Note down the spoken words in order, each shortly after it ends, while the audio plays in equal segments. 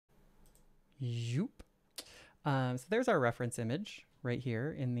Yoop. So there's our reference image right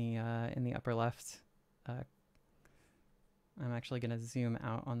here in the upper left. I'm actually going to zoom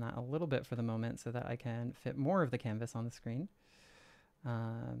out on that a little bit for the moment so that I can fit more of the canvas on the screen.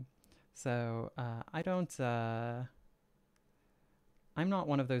 I don't. I'm not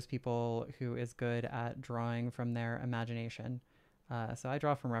one of those people who is good at drawing from their imagination. So I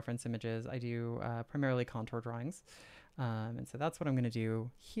draw from reference images. I do primarily contour drawings. And so that's what I'm going to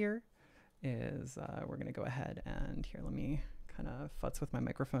do here is we're going to go ahead and here, let me kind of futz with my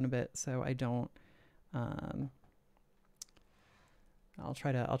microphone a bit so I don't, I'll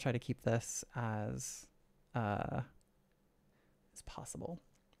try to keep this as possible.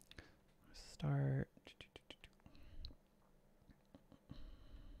 Start.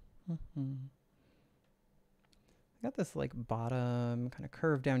 I got this like bottom kind of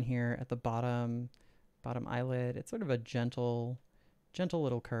curve down here at the bottom eyelid. It's sort of a gentle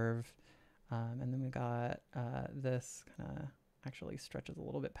little curve. And then we got this kind of actually stretches a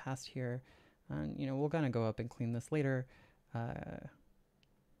little bit past here. And, you know, we'll kind of go up and clean this later.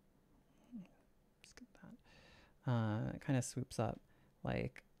 Skip that. It kind of swoops up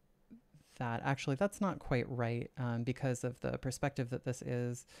like that. Actually, that's not quite right because of the perspective that this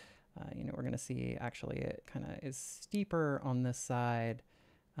is. You know, we're going to see actually it kind of is steeper on this side.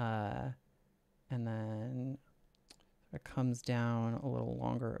 And then it comes down a little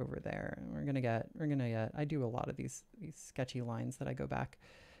longer over there. And we're gonna get, I do a lot of these sketchy lines that I go back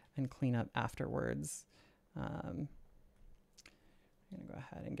and clean up afterwards. I'm gonna go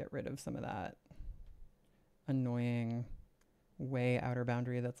ahead and get rid of some of that annoying way outer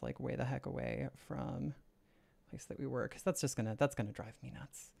boundary that's like way the heck away from the place that we were, because that's gonna drive me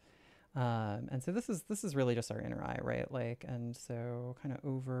nuts. And so this is really just our inner eye, right? Like, and so kind of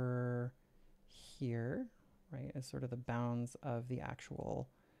over here, right, is sort of the bounds of the actual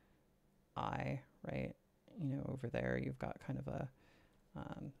eye, right? You know, over there you've got kind of a,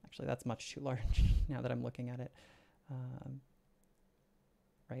 actually that's much too large now that I'm looking at it.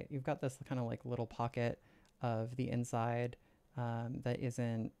 Right, you've got this kind of like little pocket of the inside that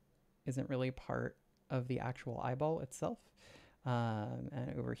isn't really part of the actual eyeball itself.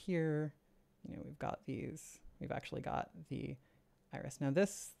 And over here, you know, we've actually got the iris. Now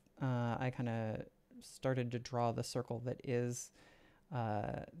this, I kind of started to draw the circle that is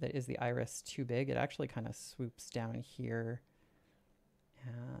the iris too big. It actually kind of swoops down here,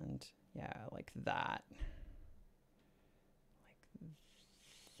 and yeah, like that.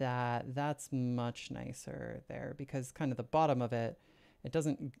 That's much nicer there, because kind of the bottom of it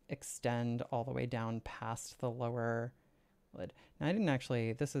doesn't extend all the way down past the lower lid. Now I didn't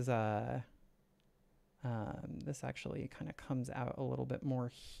actually, this is a, this actually kind of comes out a little bit more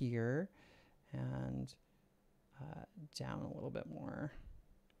here and down a little bit more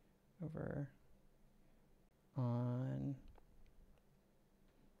over on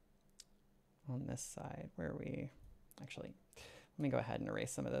this side where we actually, let me go ahead and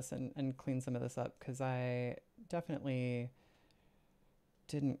erase some of this and clean some of this up, because I definitely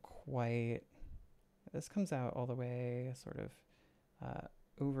didn't quite, this comes out all the way sort of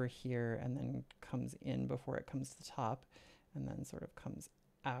over here and then comes in before it comes to the top, and then sort of comes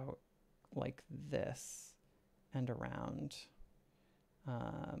out like this and around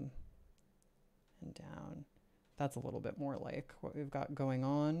and down. That's a little bit more like what we've got going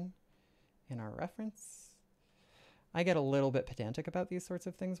on in our reference. I get a little bit pedantic about these sorts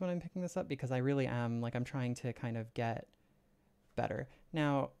of things when I'm picking this up, because I really am, like, I'm trying to kind of get better.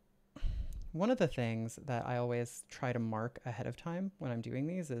 Now, one of the things that I always try to mark ahead of time when I'm doing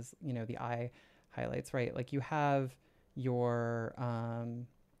these is, you know, the eye highlights, right? Like you have your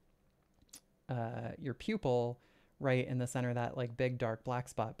pupil right in the center, that like big dark black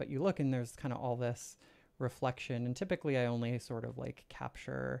spot, but you look and there's kind of all this reflection, and typically I only sort of like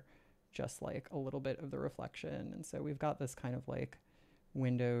capture just like a little bit of the reflection. And so we've got this kind of like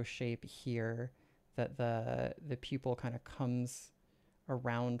window shape here that the pupil kind of comes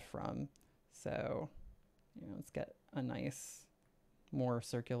around from. So, you know, let's get a nice more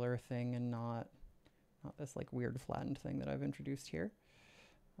circular thing and not this like weird flattened thing that I've introduced here.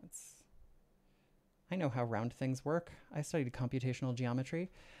 I know how round things work. I studied computational geometry,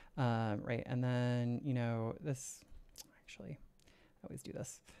 right? And then, you know, this, actually, I always do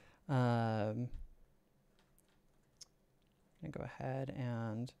this. I'm gonna go ahead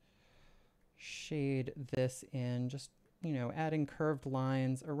and shade this in, just, you know, adding curved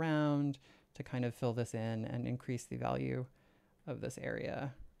lines around to kind of fill this in and increase the value of this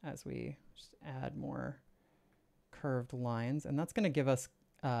area as we just add more curved lines. And that's going to give us,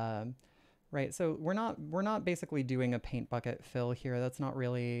 right, so we're not basically doing a paint bucket fill here. That's not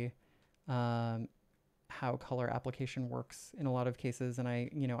really how color application works in a lot of cases. And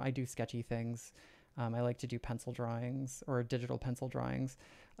I do sketchy things. I like to do pencil drawings or digital pencil drawings.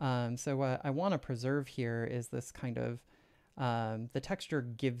 So what I want to preserve here is this kind of, the texture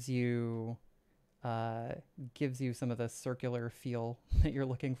gives you some of the circular feel that you're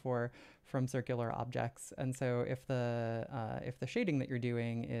looking for from circular objects. And so if the shading that you're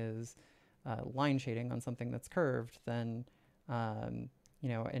doing is line shading on something that's curved, then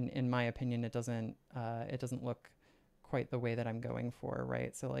in my opinion, it doesn't look quite the way that I'm going for,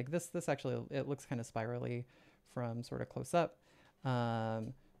 right? So like this actually, it looks kind of spirally from sort of close up.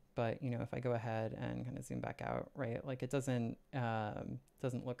 But if I go ahead and kind of zoom back out, right, like it doesn't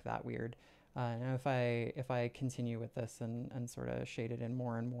look that weird. Now if I continue with this and sort of shade it in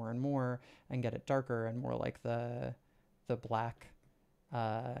more and more and more and get it darker and more like the black,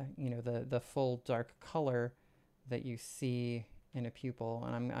 the full dark color that you see in a pupil,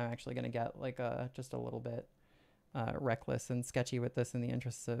 and I'm actually going to get like just a little bit reckless and sketchy with this in the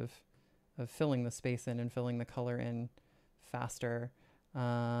interests of filling the space in and filling the color in faster.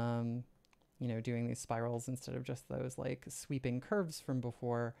 Doing these spirals instead of just those like sweeping curves from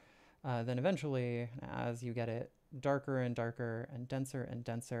before. Then eventually, as you get it darker and darker and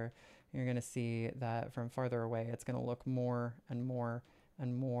denser, you're going to see that from farther away, it's going to look more and more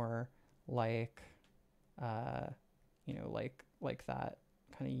and more like, like that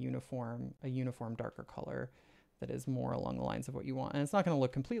kind of uniform darker color that is more along the lines of what you want. And it's not going to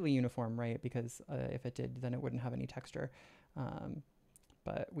look completely uniform, right? Because if it did, then it wouldn't have any texture.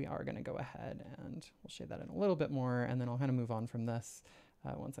 But we are going to go ahead and we'll shade that in a little bit more, and then I'll kind of move on from this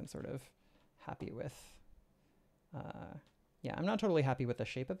once I'm sort of happy with, I'm not totally happy with the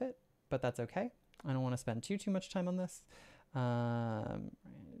shape of it, but that's okay. I don't want to spend too much time on this.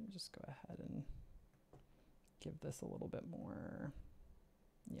 Just go ahead and give this a little bit more.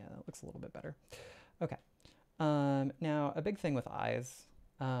 Yeah, that looks a little bit better. Okay. Now, a big thing with eyes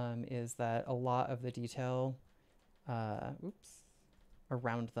is that a lot of the detail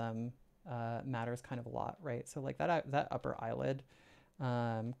around them matters kind of a lot, right? So like that upper eyelid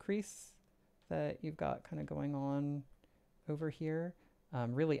crease that you've got kind of going on over here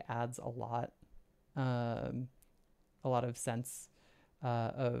really adds a lot of sense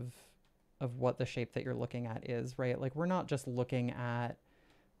of what the shape that you're looking at is, right? Like we're not just looking at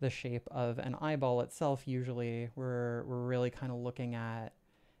the shape of an eyeball itself. Usually we're really kind of looking at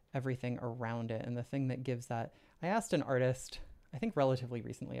everything around it. And the thing that gives that, I asked an artist, I think relatively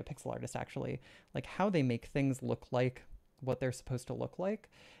recently, a pixel artist actually, like how they make things look like what they're supposed to look like.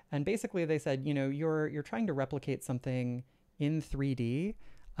 And basically they said, you're trying to replicate something in 3D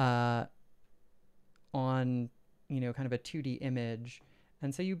on, kind of a 2D image.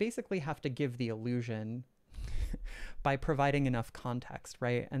 And so you basically have to give the illusion by providing enough context,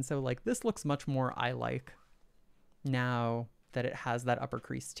 right? And so like this looks much more eye-like now that it has that upper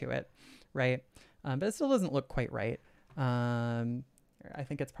crease to it, right? But it still doesn't look quite right. I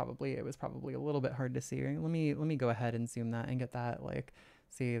think it was probably a little bit hard to see. Let me go ahead and zoom that and get that, like,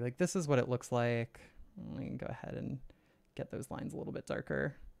 see, like this is what it looks like. Let me go ahead and get those lines a little bit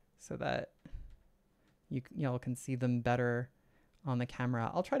darker so that y'all can see them better on the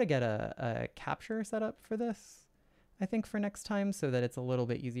camera. I'll try to get a capture set up for this, I think, for next time, so that it's a little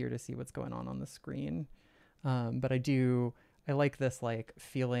bit easier to see what's going on the screen. But I like this like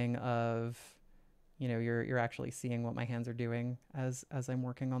feeling of, you're actually seeing what my hands are doing as I'm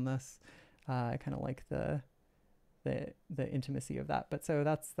working on this. I kind of like the intimacy of that. But so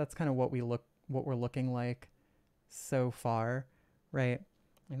that's kind of what we're looking like so far, right?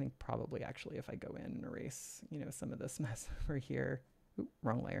 I think probably actually if I go in and erase, some of this mess over here. Oop,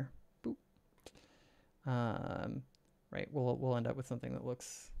 wrong layer. Boop. Right, we'll end up with something that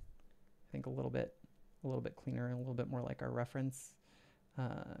looks, I think, a little bit cleaner and a little bit more like our reference.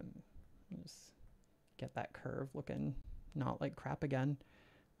 Just get that curve looking not like crap again.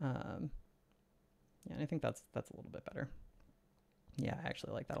 And I think that's a little bit better. Yeah, I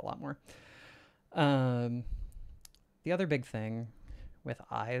actually like that a lot more. The other big thing with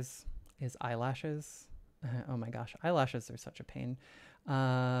eyes is eyelashes. Oh my gosh, eyelashes are such a pain.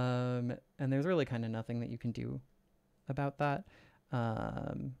 And there's really kind of nothing that you can do about that.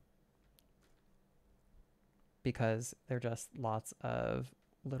 Because they're just lots of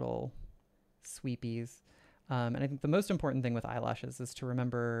little sweepies. And I think the most important thing with eyelashes is to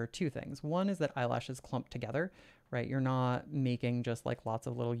remember two things. One is that eyelashes clump together, right? You're not making just like lots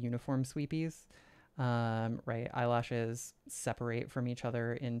of little uniform sweepies, right? Eyelashes separate from each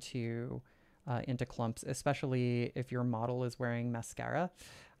other into clumps, especially if your model is wearing mascara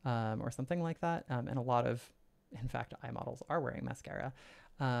or something like that. And a lot of, in fact, eye models are wearing mascara.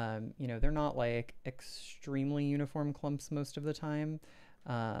 You know, they're not like extremely uniform clumps most of the time.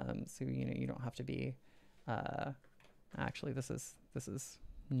 So, you know, you don't have to be, uh, actually, this is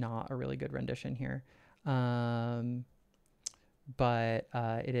not a really good rendition here. Um, but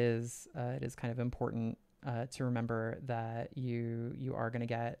it is kind of important to remember that you are going to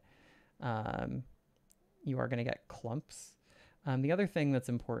get um, you are going to get clumps. The other thing that's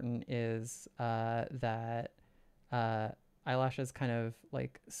important is that uh, eyelashes kind of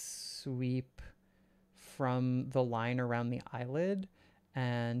like sweep from the line around the eyelid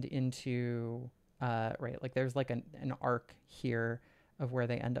and into right, like there's like an arc here of where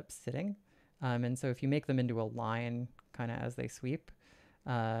they end up sitting. And so if you make them into a line kind of as they sweep,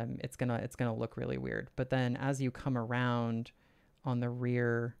 it's gonna look really weird. But then as you come around on the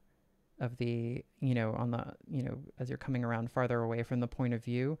rear of the, you know, on the, you know, as you're coming around farther away from the point of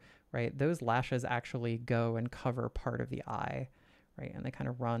view, right, those lashes actually go and cover part of the eye, right, and they kind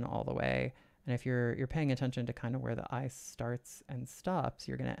of run all the way. And if you're paying attention to kind of where the eye starts and stops,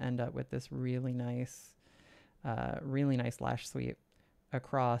 you're going to end up with this really nice lash sweep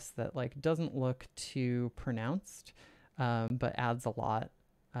across that like doesn't look too pronounced, but adds a lot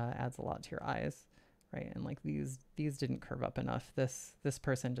to your eyes, right? And like these didn't curve up enough. This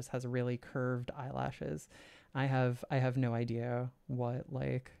person just has really curved eyelashes. I have no idea what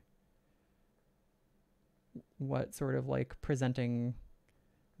sort of like presenting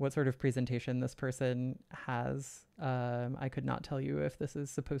what sort of presentation this person has. I could not tell you if this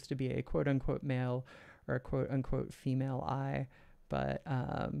is supposed to be a quote unquote male or a quote unquote female eye, but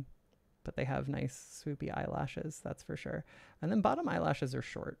they have nice swoopy eyelashes, that's for sure. And then bottom eyelashes are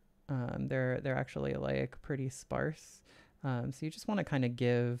short. They're actually like pretty sparse. So you just want to kind of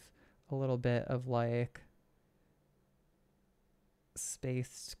give a little bit of like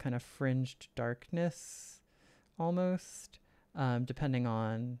spaced kind of fringed darkness almost, depending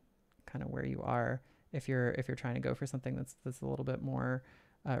on kind of where you are. If you're trying to go for something that's a little bit more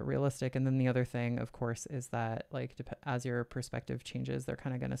realistic. And then the other thing, of course, is that like as your perspective changes, they're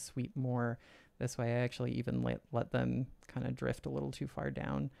kind of going to sweep more this way. I actually even let them kind of drift a little too far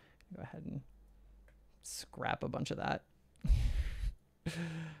down. Go ahead and scrap a bunch of that.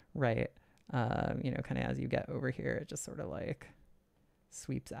 Right. You know, kind of as you get over here, it just sort of like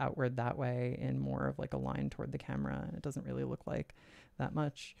sweeps outward that way in more of like a line toward the camera. It doesn't really look like that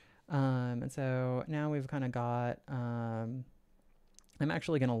much. And so now we've kind of got, I'm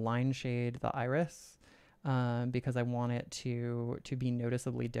actually going to line shade the iris because I want it to be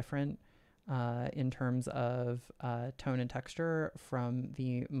noticeably different in terms of tone and texture from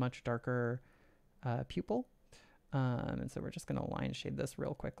the much darker pupil. And so we're just going to line shade this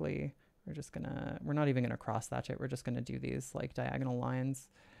real quickly. We're not even going to cross hatch it. We're just going to do these like diagonal lines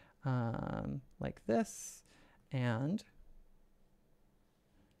like this. And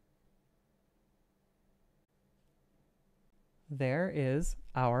there is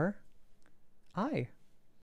our eye.